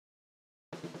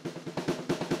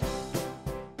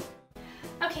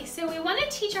Okay, so we want to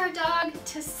teach our dog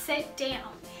to sit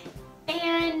down.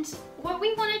 And what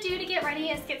we want to do to get ready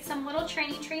is get some little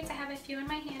training treats. I have a few in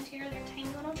my hand here. They're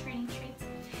tiny little training treats.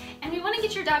 And we want to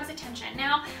get your dog's attention.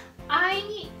 Now,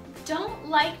 I don't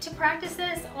like to practice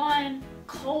this on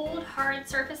cold, hard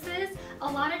surfaces. A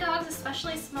lot of dogs,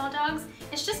 especially small dogs,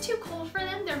 it's just too cold for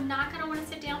them. They're not going to want to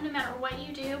sit down no matter what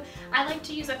you do. I like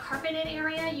to use a carpeted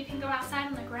area. You can go outside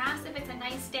on the grass if it's a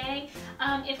nice day.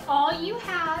 If all you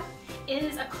have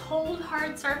is a cold,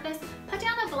 hard surface, put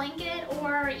down a blanket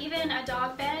or even a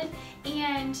dog bed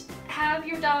and have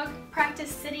your dog practice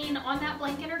sitting on that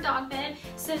blanket or dog bed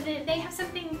so that they have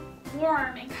something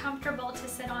warm and comfortable to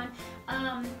sit on,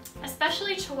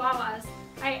 especially Chihuahuas.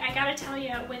 I gotta tell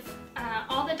you, with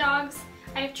all the dogs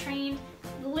I've trained,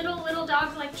 little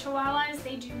dogs like Chihuahuas,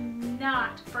 they do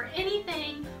not, for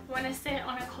anything, want to sit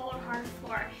on a cold, hard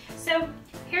floor. So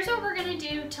here's what we're gonna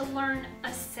do to learn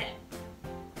a sit.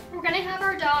 We're gonna have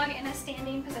our dog in a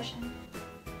standing position.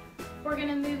 We're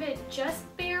gonna move it just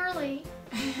barely,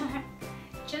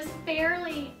 just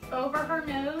barely over her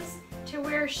nose to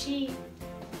where she,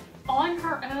 on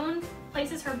her own,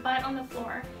 places her butt on the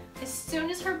floor. As soon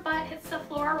as her butt hits the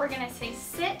floor, we're gonna say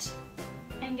sit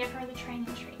and give her the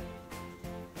training treat.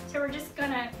 So we're just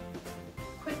gonna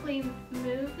quickly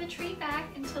move the treat back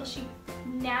until she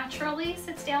naturally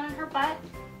sits down on her butt.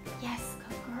 Yes,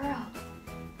 good girl.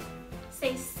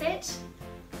 Say sit,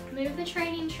 move the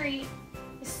training treat.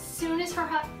 As soon as her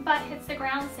butt hits the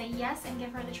ground, say yes and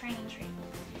give her the training treat.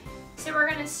 So we're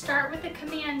gonna start with the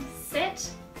command sit,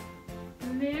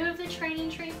 move the training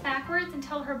treat backwards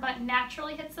until her butt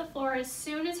naturally hits the floor. As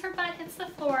soon as her butt hits the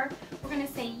floor, we're gonna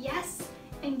say yes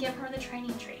and give her the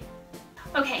training treat.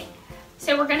 Okay,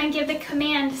 so we're gonna give the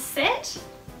command sit.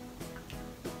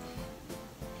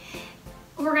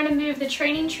 We're gonna move the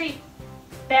training treat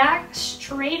back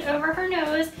straight over her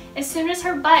nose. As soon as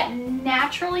her butt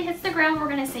naturally hits the ground, we're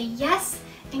gonna say yes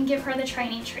and give her the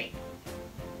training treat.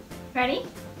 Ready?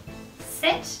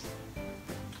 Sit.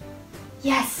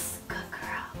 Yes.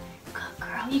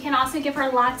 You can also give her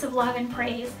lots of love and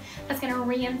praise. That's going to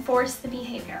reinforce the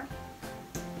behavior.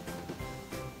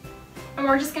 And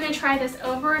we're just going to try this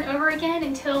over and over again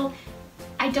until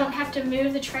I don't have to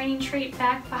move the training treat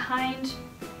back behind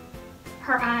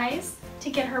her eyes to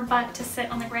get her butt to sit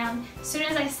on the ground. As soon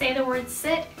as I say the word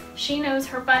sit, she knows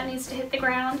her butt needs to hit the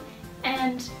ground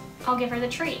and I'll give her the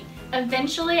treat.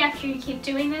 Eventually, after you keep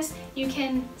doing this, you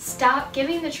can stop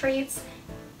giving the treats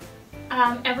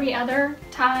every other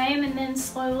time, and then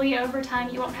slowly over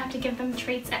time you won't have to give them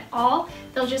treats at all.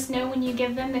 They'll just know when you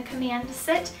give them the command to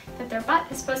sit that their butt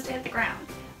is supposed to hit the ground.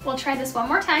 We'll try this one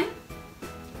more time.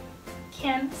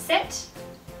 Kim, sit.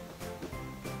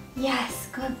 Yes,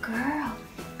 good girl,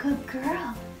 good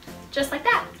girl. Just like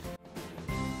that.